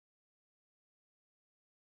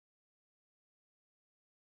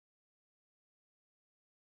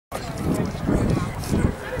Hello,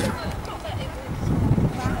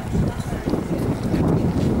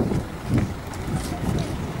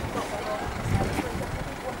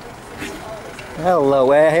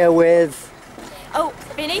 we're here with... Oh,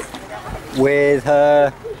 Vinnie? With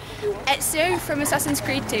her... Ezio from Assassin's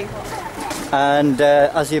Creed 2. And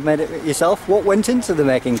as you've made it yourself, what went into the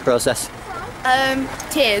making process?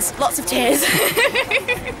 Tears. Lots of tears.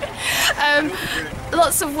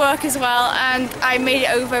 Lots of work as well, and I made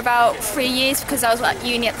it over about 3 years because I was at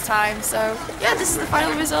uni at the time, so yeah, this is the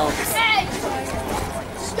final result.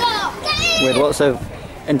 With lots of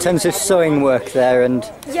intensive sewing work there and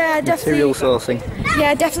material sourcing.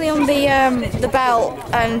 Yeah, definitely on the belt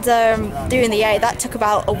and doing the A. That took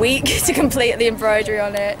about a week to complete the embroidery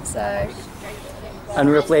on it. So. And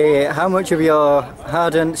roughly, how much of your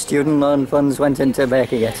hard-earned student loan funds went into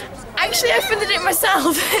making it? Actually, I funded it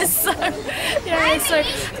myself.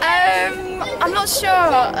 I'm not sure.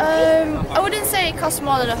 I wouldn't say it cost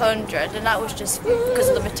more than 100, and that was just because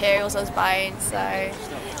of the materials I was buying. So. Yeah.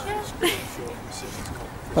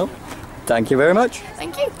 Well, thank you very much.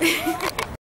 Thank you.